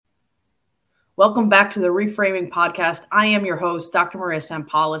Welcome back to the Reframing Podcast. I am your host, Dr. Maria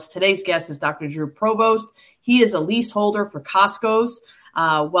Sampoulos. Today's guest is Dr. Dr Provost. He is a leaseholder for Costco's.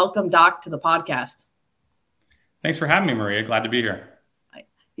 Welcome, Doc, to the podcast. Thanks for having me, Maria. Glad to be here.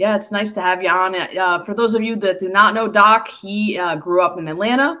 Yeah, it's nice to have you on. For those of you that do not know Doc, he grew up in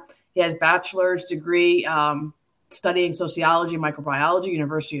Atlanta. He has a bachelor's degree studying sociology and microbiology,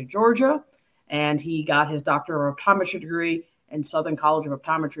 University of Georgia. And he got his doctor of optometry degree in Southern College of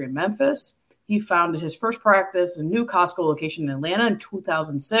Optometry in Memphis. He founded his first practice, a new Costco location in Atlanta in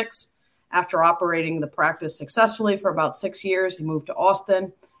 2006. After operating the practice successfully for about 6 years, he moved to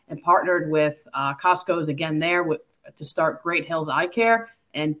Austin and partnered with Costco's again there to start Great Hills Eye Care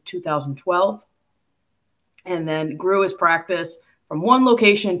in 2012. And then grew his practice from one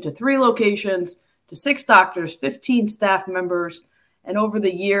location to 3 locations to 6 doctors, 15 staff members. And over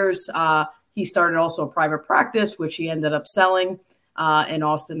the years, he started also a private practice, which he ended up selling in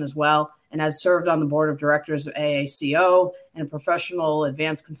Austin as well, and has served on the board of directors of AACO and a professional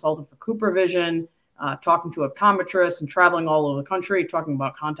advanced consultant for CooperVision, talking to optometrists and traveling all over the country, talking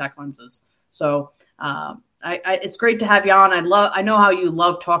about contact lenses. So it's great to have you on. I know how you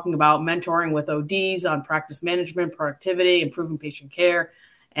love talking about mentoring with ODs on practice management, productivity, improving patient care,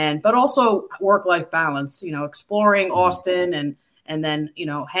 but also work-life balance, exploring Austin and then,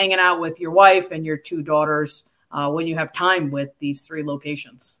 hanging out with your wife and your 2 daughters when you have time with these 3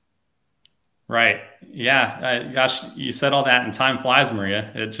 locations. Right. Yeah. Gosh, you said all that and time flies,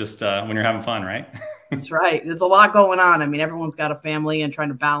 Maria. It just, when you're having fun, right? That's right. There's a lot going on. I mean, everyone's got a family and trying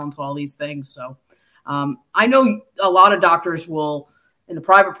to balance all these things. So I know a lot of doctors will, in a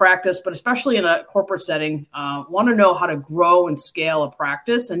private practice, but especially in a corporate setting, want to know how to grow and scale a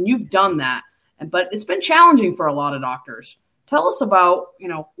practice. And you've done that. But it's been challenging for a lot of doctors. Tell us about,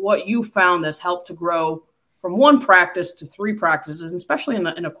 what you found that's helped to grow from 1 practice to 3 practices, especially in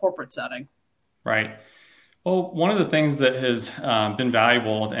a corporate setting. Right. Well, one of the things that has been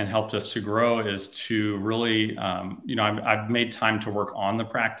valuable and helped us to grow is to really, I've made time to work on the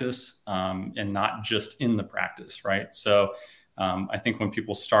practice and not just in the practice, right? So I think when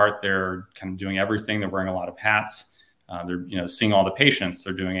people start, they're kind of doing everything. They're wearing a lot of hats. They're, seeing all the patients.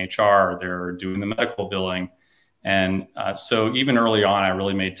 They're doing HR. They're doing the medical billing. And so even early on, I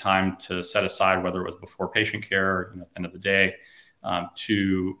really made time to set aside, whether it was before patient care or at the end of the day,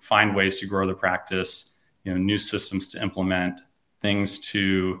 to find ways to grow the practice, new systems to implement, things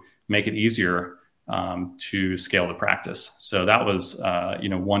to make it easier to scale the practice. So that was,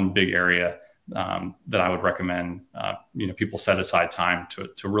 one big area that I would recommend, people set aside time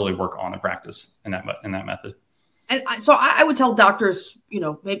to really work on the practice in that method. And so I would tell doctors,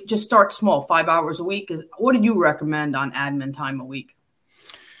 maybe just start small, 5 hours a week. What do you recommend on admin time a week?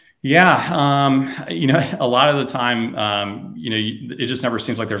 Yeah. A lot of the time, it just never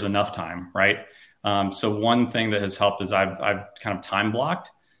seems like there's enough time. Right. So one thing that has helped is I've kind of time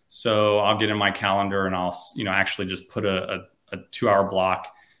blocked. So I'll get in my calendar and I'll, actually just put a 2-hour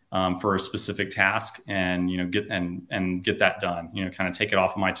block for a specific task and, get that done, kind of take it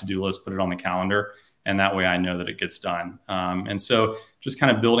off of my to-do list, put it on the calendar. And that way I know that it gets done. And so just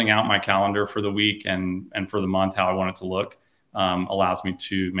kind of building out my calendar for the week and for the month, how I want it to look, allows me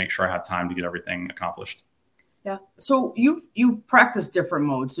to make sure I have time to get everything accomplished. Yeah. So you've practiced different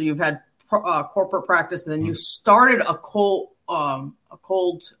modes. So you've had corporate practice, and then you started a cold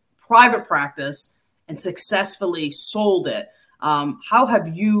private practice and successfully sold it. How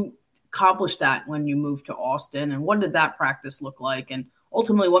have you accomplished that when you moved to Austin, and what did that practice look like? And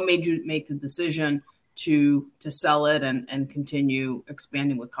ultimately, what made you make the decision to sell it and continue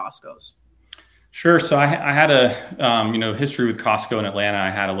expanding with Costco's? Sure. So I had a history with Costco in Atlanta. I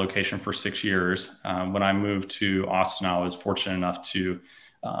had a location for 6 years. When I moved to Austin, I was fortunate enough to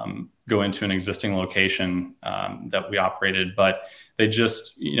go into an existing location that we operated, but they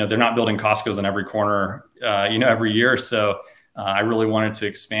just, they're not building Costco's in every corner, every year. So I really wanted to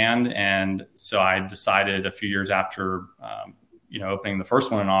expand. And so I decided a few years after, opening the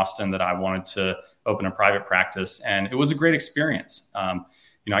first one in Austin that I wanted to open a private practice. And it was a great experience.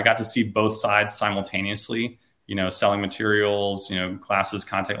 I got to see both sides simultaneously, selling materials, glasses,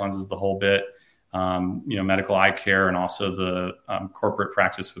 contact lenses, the whole bit, medical eye care, and also the corporate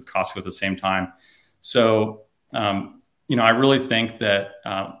practice with Costco at the same time. So, I really think that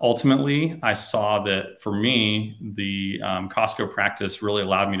ultimately I saw that for me, the Costco practice really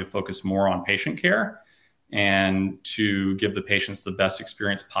allowed me to focus more on patient care and to give the patients the best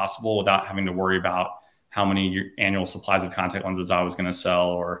experience possible without having to worry about how many annual supplies of contact lenses I was going to sell,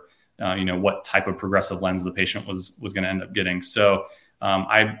 or what type of progressive lens the patient was going to end up getting. So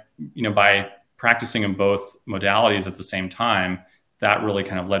by practicing in both modalities at the same time, that really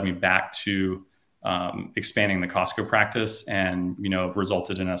kind of led me back to expanding the Costco practice, and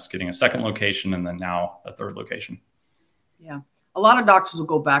resulted in us getting a second location and then now a third location. Yeah. A lot of doctors will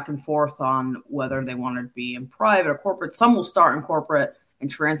go back and forth on whether they want to be in private or corporate. Some will start in corporate and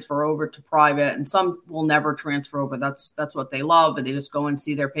transfer over to private, and some will never transfer over. That's what they love, and they just go and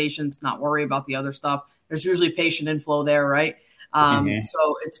see their patients, not worry about the other stuff. There's usually patient inflow there, right?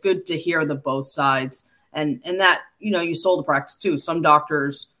 So it's good to hear the both sides, and that you sold a practice too. Some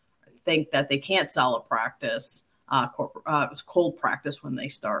doctors think that they can't sell a practice, it's cold practice when they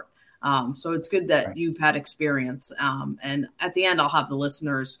start. So it's good that you've had experience. And at the end, I'll have the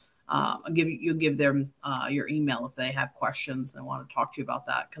listeners, you'll give them your email if they have questions and want to talk to you about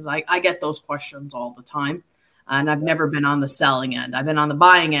that. Because I get those questions all the time. And I've never been on the selling end. I've been on the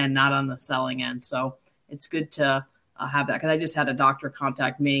buying end, not on the selling end. So it's good to have that. Because I just had a doctor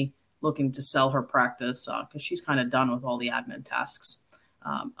contact me looking to sell her practice because she's kind of done with all the admin tasks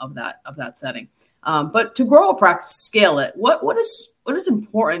of that setting. But to grow a practice, scale it, what is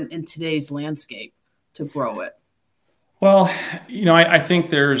important in today's landscape to grow it? Well, I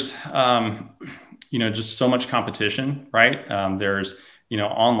think there's, just so much competition, right? There's,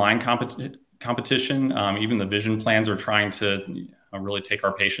 online competition. Even the vision plans are trying to really take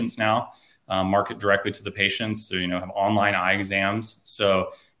our patients now, market directly to the patients. So, have online eye exams.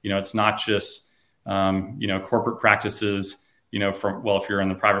 So, it's not just, corporate practices, if you're in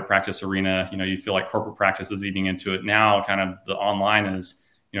the private practice arena, you feel like corporate practice is eating into it now. Kind of the online is,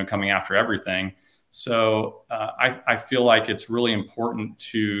 coming after everything. So I feel like it's really important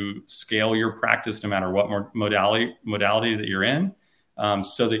to scale your practice no matter what modality that you're in,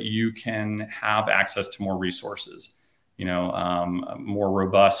 so that you can have access to more resources, more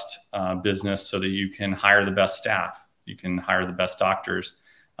robust business, so that you can hire the best staff, you can hire the best doctors.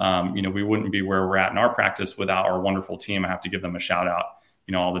 We wouldn't be where we're at in our practice without our wonderful team. I have to give them a shout out.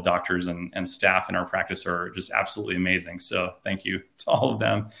 All the doctors and staff in our practice are just absolutely amazing. So thank you to all of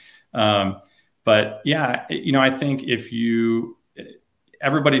them. But yeah, I think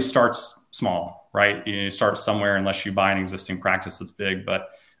everybody starts small, right? You start somewhere unless you buy an existing practice that's big. But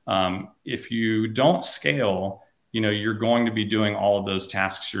if you don't scale, you're going to be doing all of those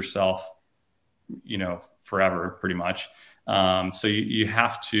tasks yourself, forever, pretty much. So you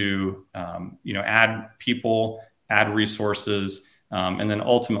have to, add people, add resources, and then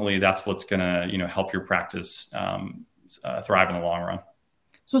ultimately that's what's going to, help your practice thrive in the long run.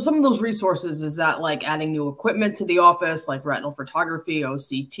 So some of those resources, is that like adding new equipment to the office, like retinal photography,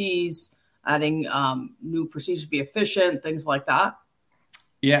 OCTs, adding new procedures to be efficient, things like that?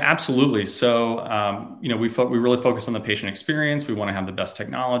 Yeah, absolutely. So, we really focus on the patient experience. We want to have the best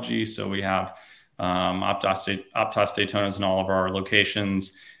technology. So we have Optos Daytonas in all of our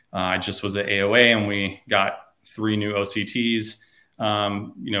locations. I just was at AOA and we got 3 new OCTs,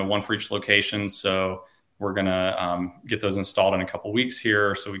 one for each location. So we're going to get those installed in a couple of weeks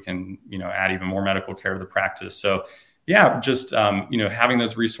here so we can, add even more medical care to the practice. So yeah, just, having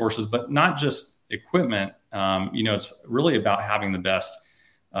those resources, but not just equipment. It's really about having the best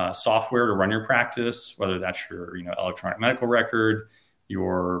software to run your practice, whether that's your, electronic medical record,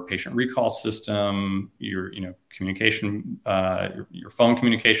 your patient recall system, your, communication, your phone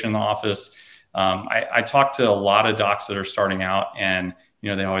communication in the office. I talk to a lot of docs that are starting out and,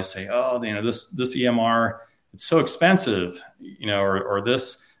 they always say, oh, this EMR, it's so expensive, or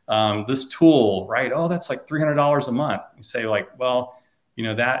this tool, right? Oh, that's like $300 a month. You say like, well,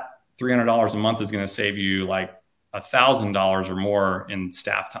 that $300 a month is going to save you like $1,000 or more in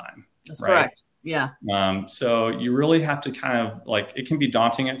staff time. That's right? Correct. Yeah. So you really have to kind of it can be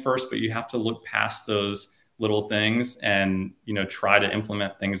daunting at first, but you have to look past those little things and, try to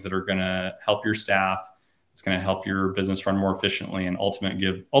implement things that are going to help your staff. It's going to help your business run more efficiently and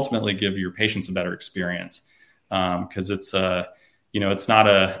ultimately give your patients a better experience. Cause it's it's not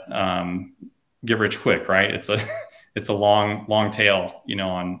a, get rich quick, right? It's a long tail,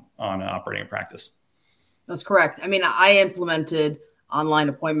 on operating a practice. That's correct. I mean, I implemented online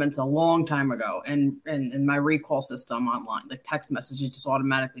appointments a long time ago and my recall system online, like text message, it just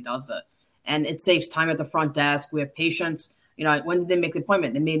automatically does it. And it saves time at the front desk. We have patients, when did they make the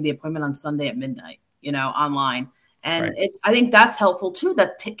appointment? They made the appointment on Sunday at midnight, online. And right. I think that's helpful too.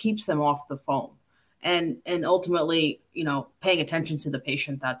 That keeps them off the phone and ultimately, paying attention to the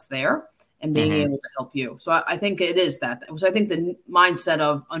patient that's there and being able to help you. So I think it is that. So I think the mindset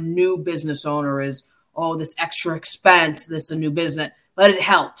of a new business owner is, oh, this extra expense, this is a new business, but it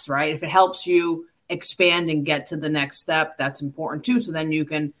helps, right? If it helps you expand and get to the next step, that's important too. So then you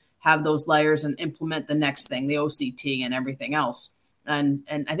can have those layers and implement the next thing, the OCT and everything else. And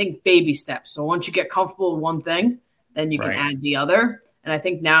I think baby steps. So once you get comfortable with one thing, then you can add the other. And I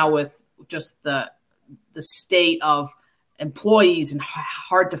think now with just the state of employees and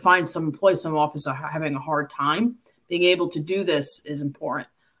hard to find some employees, some offices are having a hard time. Being able to do this is important.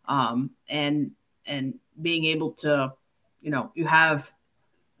 And being able to, you have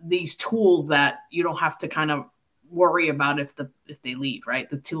these tools that you don't have to kind of worry about if they leave, right?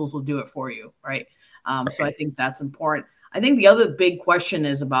 The tools will do it for you, right? So I think that's important. I think the other big question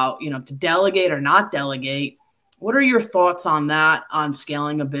is about, to delegate or not delegate. What are your thoughts on that, on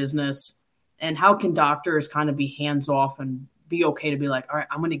scaling a business? And how can doctors kind of be hands off and be okay to be like, all right,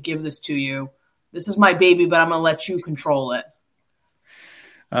 I'm going to give this to you. This is my baby, but I'm going to let you control it.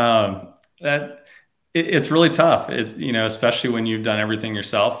 It's really tough. Especially when you've done everything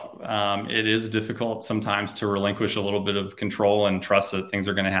yourself. It is difficult sometimes to relinquish a little bit of control and trust that things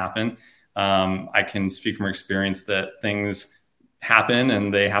are going to happen. I can speak from experience that things happen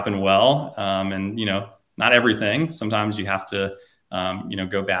and they happen well. And not everything. Sometimes you have to,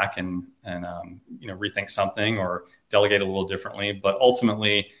 go back and rethink something or delegate a little differently. But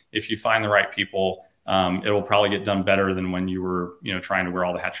ultimately, if you find the right people, it will probably get done better than when you were, trying to wear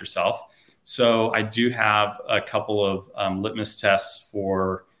all the hats yourself. So I do have a couple of litmus tests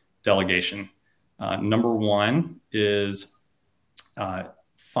for delegation. Number one is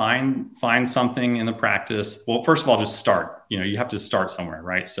find something in the practice. Well, first of all, just start. You have to start somewhere,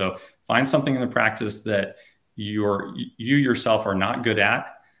 right? So find something in the practice that you yourself are not good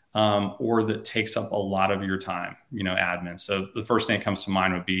at, or that takes up a lot of your time, admin. So the first thing that comes to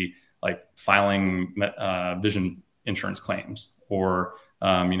mind would be like filing vision insurance claims or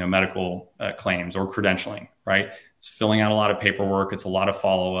medical claims or credentialing, right? It's filling out a lot of paperwork. It's a lot of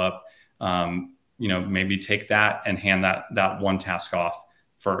follow-up. Maybe take that and hand that one task off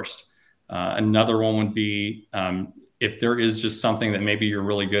first. Another one would be if there is just something that maybe you're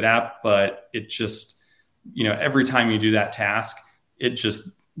really good at, but it just, every time you do that task, it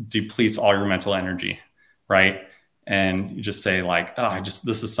just depletes all your mental energy, right? And you just say like,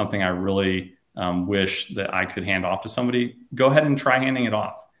 this is something I really wish that I could hand off to somebody. Go ahead and try handing it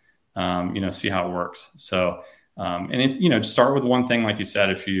off, see how it works. So, and if, just start with one thing, like you said,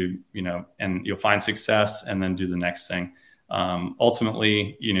 if and you'll find success and then do the next thing.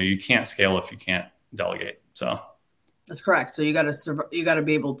 Ultimately, you can't scale if you can't delegate. So that's correct. So you got to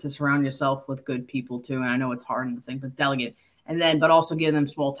be able to surround yourself with good people too. And I know it's hard in this thing, but delegate, but also give them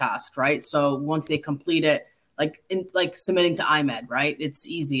small tasks, right? So once they complete it, like submitting to IMED, right? It's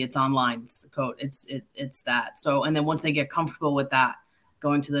easy. It's online. It's the code. It's that. So, and then once they get comfortable with that,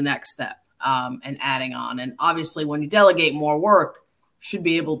 going to the next step, and adding on. And obviously when you delegate more work, you should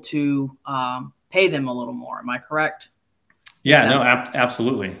be able to, pay them a little more. Am I correct? Yeah, no,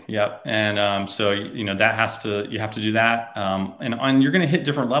 absolutely. Yep. And, so, you have to do that. And you're going to hit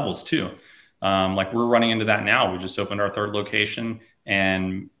different levels too. Like we're running into that now. We just opened our third location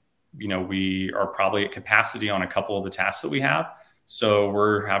and, we are probably at capacity on a couple of the tasks that we have. So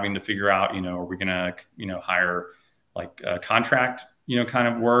we're having to figure out, are we going to, hire like a contract, kind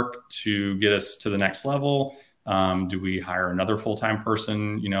of work to get us to the next level? Do we hire another full-time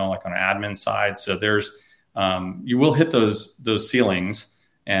person, like on an admin side? So there's, you will hit those ceilings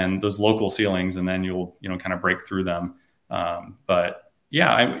and those local ceilings, and then you'll, kind of break through them. But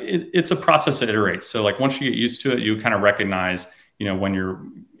yeah, it's a process that iterates. So like once you get used to it, you kind of recognize, when you're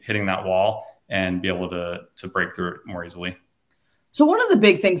hitting that wall and be able to break through it more easily. So one of the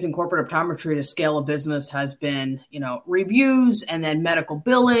big things in corporate optometry to scale a business has been, reviews and then medical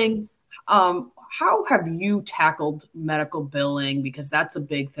billing. How have you tackled medical billing? Because that's a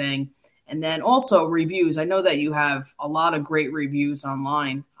big thing. And then also reviews. I know that you have a lot of great reviews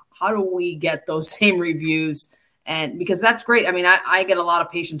online. How do we get those same reviews? And because that's great. I mean, I get a lot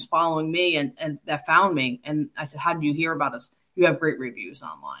of patients following me and that found me. And I said, how did you hear about us? You have great reviews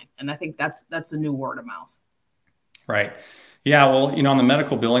online. And I think that's the new word of mouth. Right. Yeah. Well, on the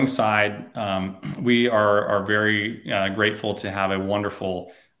medical billing side, we are very grateful to have a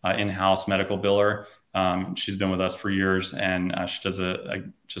wonderful in-house medical biller. She's been with us for years and she does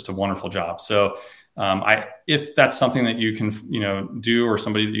just a wonderful job. So if that's something that you can, do or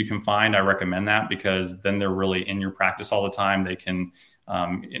somebody that you can find, I recommend that because then they're really in your practice all the time. They can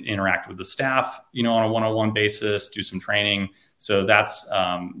interact with the staff, on a one-on-one basis, do some training. So that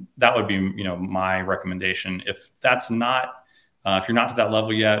would be, my recommendation. If that's not, if you're not to that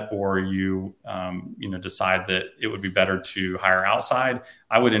level yet, or you, decide that it would be better to hire outside,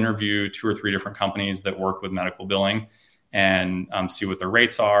 I would interview 2 or 3 different companies that work with medical billing and see what their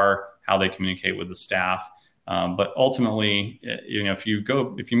rates are, how they communicate with the staff. But ultimately, if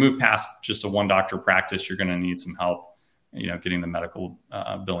you move past just a one doctor practice, you're going to need some help, getting the medical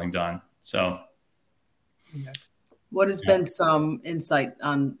billing done. So. Okay. What has been some insight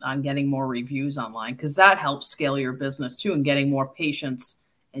on getting more reviews online? Because that helps scale your business too, and getting more patients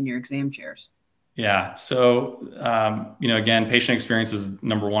in your exam chairs. Yeah. So, again, patient experience is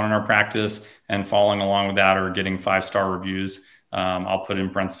number one in our practice, and following along with that are getting 5-star reviews. I'll put in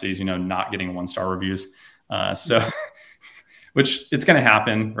parentheses, not getting 1-star reviews. Which it's going to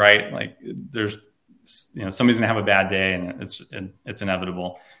happen, right? Like there's, somebody's going to have a bad day, and it's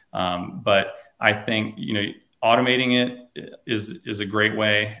inevitable. But I think, automating it is a great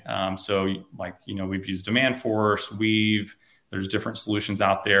way. We've used Demand Force, there's different solutions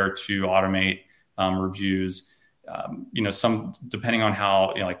out there to automate reviews. Some, depending on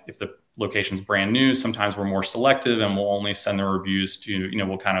how, if the location's brand new, sometimes we're more selective and we'll only send the reviews to,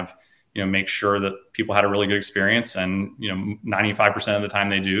 we'll kind of, make sure that people had a really good experience, and, 95% of the time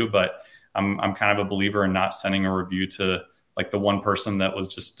they do, but I'm kind of a believer in not sending a review to like the one person that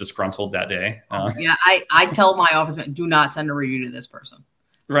was just disgruntled that day. Yeah. I tell my office, do not send a review to this person.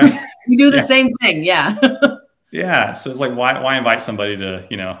 Right. We do the same thing. Yeah. Yeah. So it's like, why invite somebody to,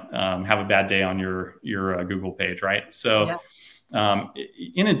 have a bad day on your Google page. Right. So,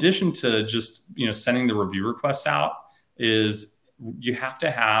 in addition to just, sending the review requests out, is you have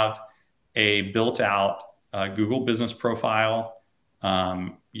to have a built out Google business profile,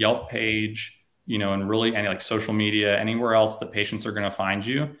 Yelp page, and really any like social media, anywhere else that patients are going to find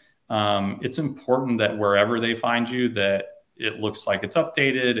you. It's important that wherever they find you, that it looks like it's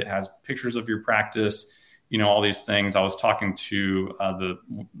updated. It has pictures of your practice, all these things. I was talking to the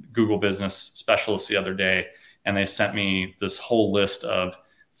Google business specialist the other day, and they sent me this whole list of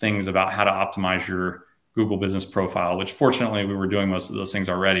things about how to optimize your Google business profile, which fortunately we were doing most of those things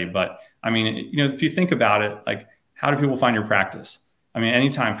already. But I mean, if you think about it, like, how do people find your practice? I mean,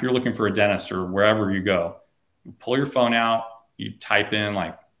 anytime, if you're looking for a dentist or wherever you go, you pull your phone out, you type in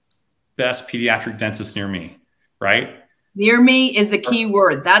like best pediatric dentist near me, right? Near me is the key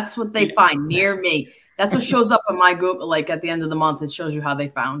word. That's what they find, near me. That's what shows up in my Google, like at the end of the month, it shows you how they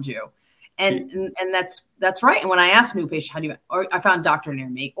found you. And that's right. And when I ask a new patient, or I found doctor near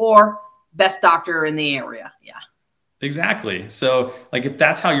me, or best doctor in the area. Yeah. Exactly. So like, if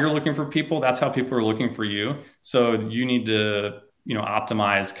that's how you're looking for people, that's how people are looking for you. So you need to,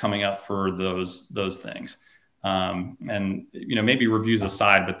 optimize coming up for those things. Maybe reviews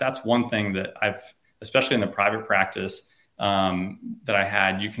aside, but that's one thing that especially in the private practice, that I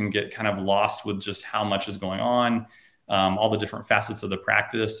had, you can get kind of lost with just how much is going on, all the different facets of the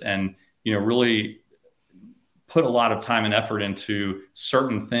practice, and, really put a lot of time and effort into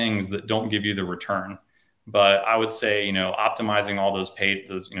certain things that don't give you the return. But I would say, optimizing all those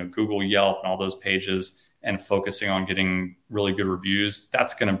Google, Yelp, and all those pages, and focusing on getting really good reviews,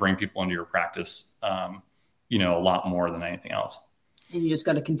 that's going to bring people into your practice, a lot more than anything else. And you just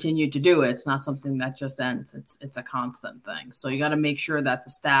got to continue to do it. It's not something that just ends. It's a constant thing. So you got to make sure that the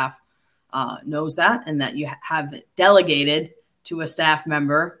staff knows that, and that you have it delegated to a staff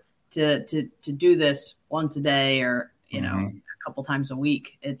member to do this once a day, or, a couple times a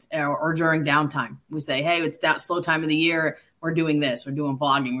week. Or during downtime. We say, hey, it's slow time of the year. We're doing this. We're doing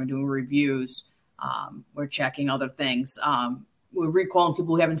blogging. We're doing reviews. We're checking other things. We're recalling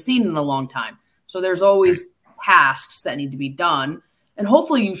people we haven't seen in a long time. So there's always tasks that need to be done. And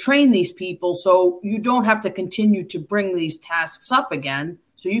hopefully you train these people so you don't have to continue to bring these tasks up again,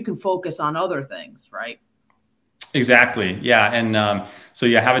 so you can focus on other things, right? Exactly. Yeah. And so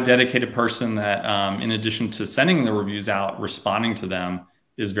you have a dedicated person that, in addition to sending the reviews out, responding to them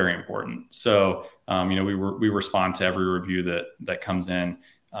is very important. So, we respond to every review that comes in.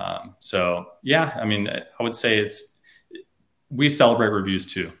 I would say we celebrate reviews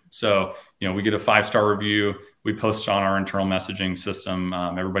too. So, we get a 5-star review, we post on our internal messaging system.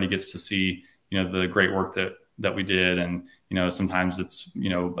 Everybody gets to see, the great work that we did. And, sometimes it's,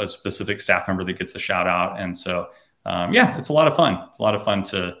 a specific staff member that gets a shout out. And so, it's a lot of fun. It's a lot of fun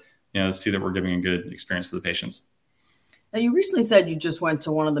to, see that we're giving a good experience to the patients. Now, you recently said you just went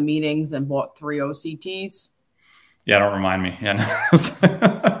to one of the meetings and bought 3 OCTs. Yeah, don't remind me. Yeah, no.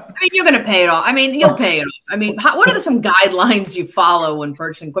 I mean, you're going to pay it off. I mean, you'll pay it off. I mean, what are some guidelines you follow when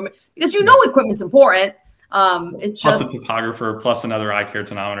purchasing equipment? Because equipment's important. It's plus just a photographer, plus another eye care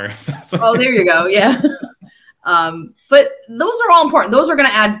tonometer. Oh, there you go. Yeah. But those are all important. Those are going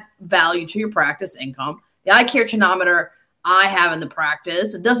to add value to your practice income. The eye care tonometer I have in the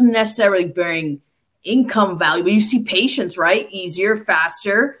practice, it doesn't necessarily bring income value, but you see patients, right? Easier,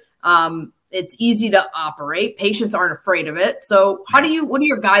 faster. It's easy to operate. Patients aren't afraid of it. So what are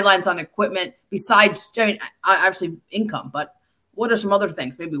your guidelines on equipment besides, obviously income, but what are some other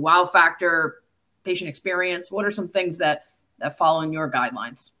things? Maybe wow factor, patient experience. What are some things that fall in your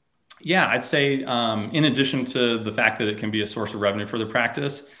guidelines? Yeah, I'd say in addition to the fact that it can be a source of revenue for the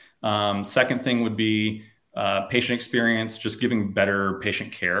practice, second thing would be patient experience, just giving better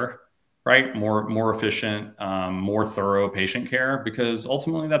patient care, right? More efficient, more thorough patient care, because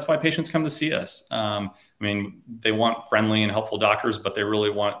ultimately that's why patients come to see us. I mean, they want friendly and helpful doctors, but they really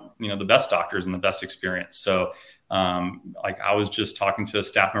want, the best doctors and the best experience. So, like I was just talking to a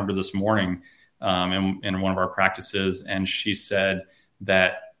staff member this morning in one of our practices, and she said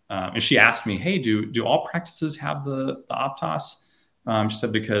that. And she asked me, "Hey, do all practices have the Optos?" She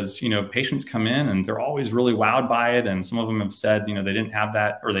said because patients come in and they're always really wowed by it, and some of them have said they didn't have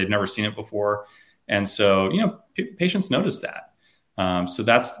that or they'd never seen it before, and so patients notice that. So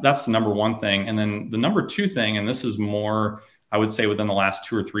that's the number one thing, and then the number two thing, and this is more I would say within the last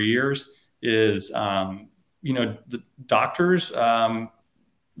 2 or 3 years, is the doctors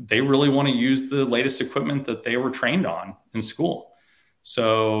they really want to use the latest equipment that they were trained on in school.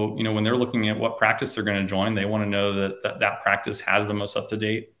 So, when they're looking at what practice they're going to join, they want to know that practice has the most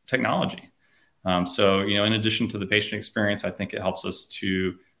up-to-date technology. So, in addition to the patient experience, I think it helps us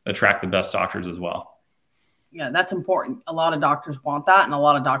to attract the best doctors as well. Yeah, that's important. A lot of doctors want that, and a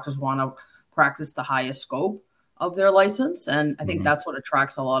lot of doctors want to practice the highest scope of their license. And I think that's what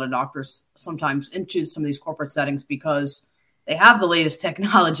attracts a lot of doctors sometimes into some of these corporate settings, because they have the latest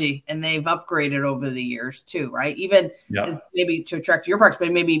technology and they've upgraded over the years too, right? Even maybe to attract your practice,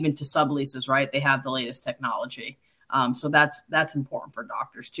 but maybe even to subleases, right? They have the latest technology. So that's important for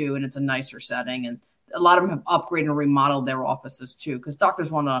doctors too. And it's a nicer setting. And a lot of them have upgraded and remodeled their offices too, because doctors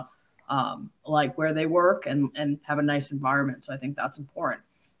want to like where they work and have a nice environment. So I think that's important.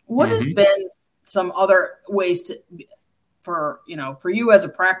 What has been some other ways for you as a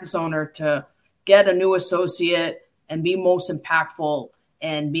practice owner to get a new associate and be most impactful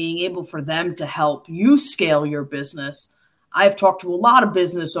and being able for them to help you scale your business? I've talked to a lot of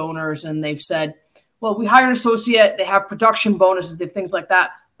business owners and they've said, well, we hire an associate, they have production bonuses, they have things like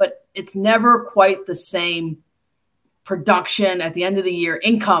that, but it's never quite the same production at the end of the year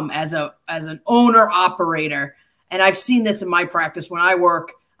income as an owner operator. And I've seen this in my practice when I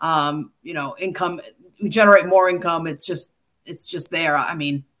work, income, we generate more income. It's just there. I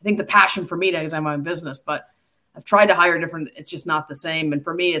mean, I think the passion for me is I'm in business, but I've tried to hire different. It's just not the same. And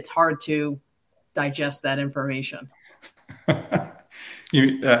for me, it's hard to digest that information.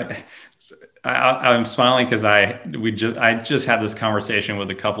 I'm smiling because I just had this conversation with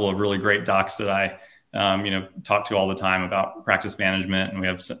a couple of really great docs that I, talk to all the time about practice management, and we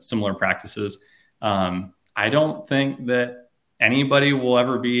have similar practices. I don't think that anybody will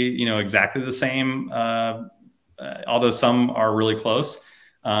ever be, exactly the same, although some are really close.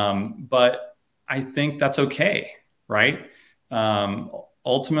 But I think that's okay, right?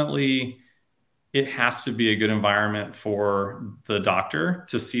 Ultimately, it has to be a good environment for the doctor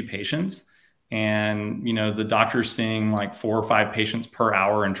to see patients. And, the doctor's seeing like 4 or 5 patients per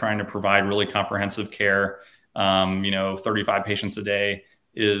hour and trying to provide really comprehensive care, 35 patients a day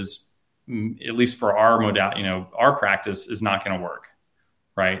is, at least for our modality, our practice is not going to work,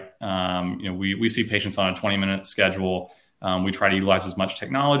 right? We see patients on a 20-minute schedule. We try to utilize as much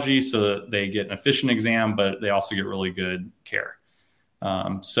technology so that they get an efficient exam, but they also get really good care. We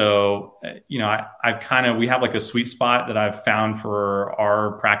have like a sweet spot that I've found for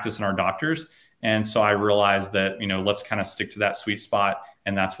our practice and our doctors. And so I realized that, let's kind of stick to that sweet spot.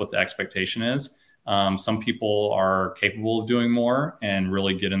 And that's what the expectation is. Some people are capable of doing more and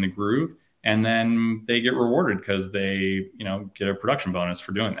really get in the groove. And then they get rewarded because they, get a production bonus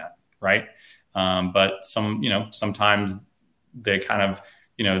for doing that. Right. But sometimes they kind of,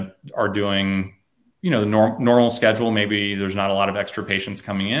 are doing, the normal schedule. Maybe there's not a lot of extra patients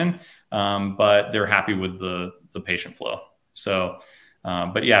coming in, but they're happy with the patient flow. So,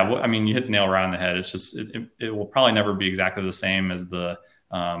 but yeah, you hit the nail right on the head. It's just, it will probably never be exactly the same as the,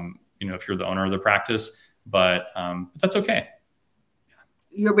 if you're the owner of the practice, but that's okay.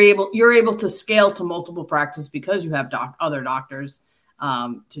 You're able to scale to multiple practices because you have other doctors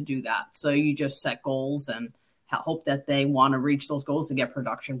to do that. So you just set goals and hope that they want to reach those goals to get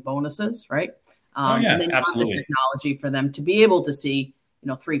production bonuses, right? And then you have the technology for them to be able to see,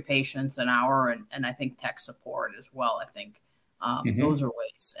 3 patients an hour, and I think tech support as well. I think those are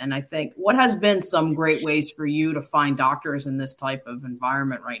ways. And I think what has been some great ways for you to find doctors in this type of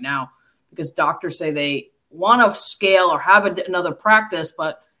environment right now, because doctors say they want to scale or have another practice,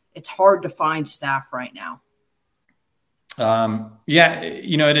 but it's hard to find staff right now.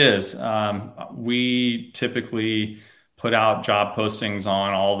 It is. We typically put out job postings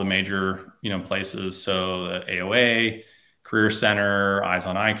on all the major, places. So the AOA, Career Center, Eyes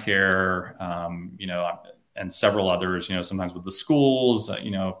on Eye Care, and several others, sometimes with the schools,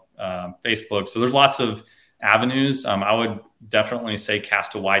 Facebook. So there's lots of avenues. I would definitely say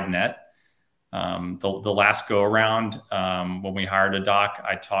cast a wide net. The last go around, when we hired a doc,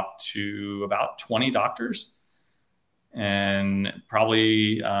 I talked to about 20 doctors and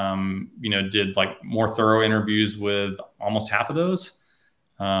probably, did like more thorough interviews with almost half of those,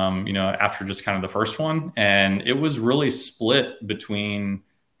 after just kind of the first one. And it was really split between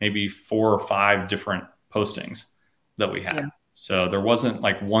maybe 4 or 5 different postings that we had. Yeah. So there wasn't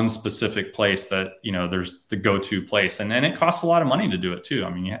like one specific place that, there's the go-to place. And then it costs a lot of money to do it too. I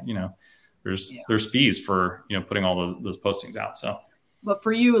mean, there's fees for, putting all those postings out. So, but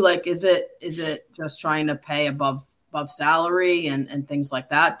for you, like, is it just trying to pay above salary and things like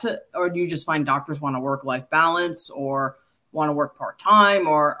that, or do you just find doctors want a work-life balance or want to work part-time,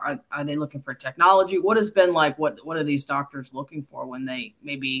 or are they looking for technology? What has been like, what are these doctors looking for when they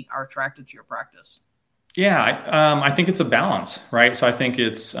maybe are attracted to your practice? Yeah, I think it's a balance, right? So I think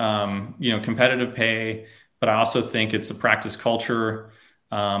it's, competitive pay, but I also think it's a practice culture.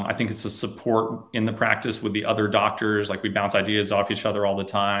 I think it's a support in the practice with the other doctors. Like, we bounce ideas off each other all the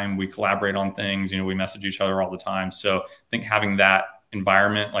time. We collaborate on things, we message each other all the time. So I think having that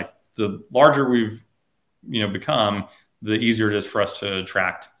environment, like, the larger we've, become, the easier it is for us to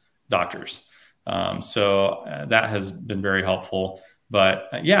attract doctors. So that has been very helpful. But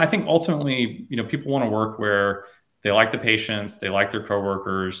I think ultimately, people want to work where they like the patients, they like their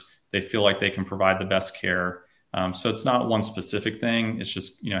coworkers, they feel like they can provide the best care. So it's not one specific thing. It's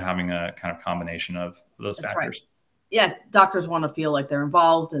just, having a kind of combination of those factors. Right. Yeah. Doctors want to feel like they're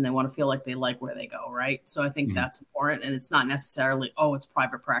involved and they want to feel like they like where they go. Right. So I think that's important. And it's not necessarily, it's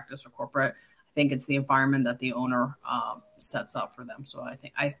private practice or corporate. I think it's the environment that the owner sets up for them. So I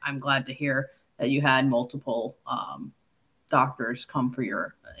think I'm glad to hear that you had multiple doctors come for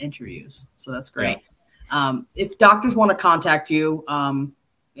your interviews. So that's great. Yeah. If doctors want to contact you,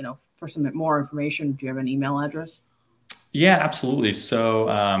 for some more information, do you have an email address? Yeah, absolutely.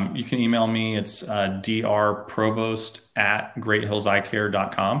 So you can email me. It's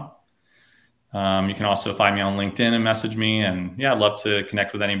drprovost@greathillseyecare.com. You can also find me on LinkedIn and message me. And I'd love to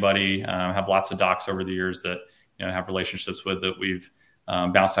connect with anybody. I have lots of docs over the years that, have relationships with, that we've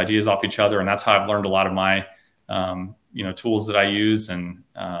bounced ideas off each other. And that's how I've learned a lot of my, tools that I use. And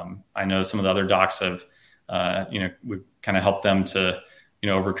I know some of the other docs have, we've kind of helped them to,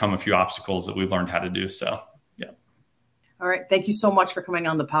 overcome a few obstacles that we've learned how to do. So, yeah. All right. Thank you so much for coming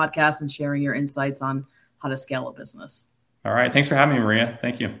on the podcast and sharing your insights on how to scale a business. All right. Thanks for having me, Maria.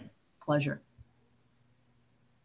 Thank you. Pleasure.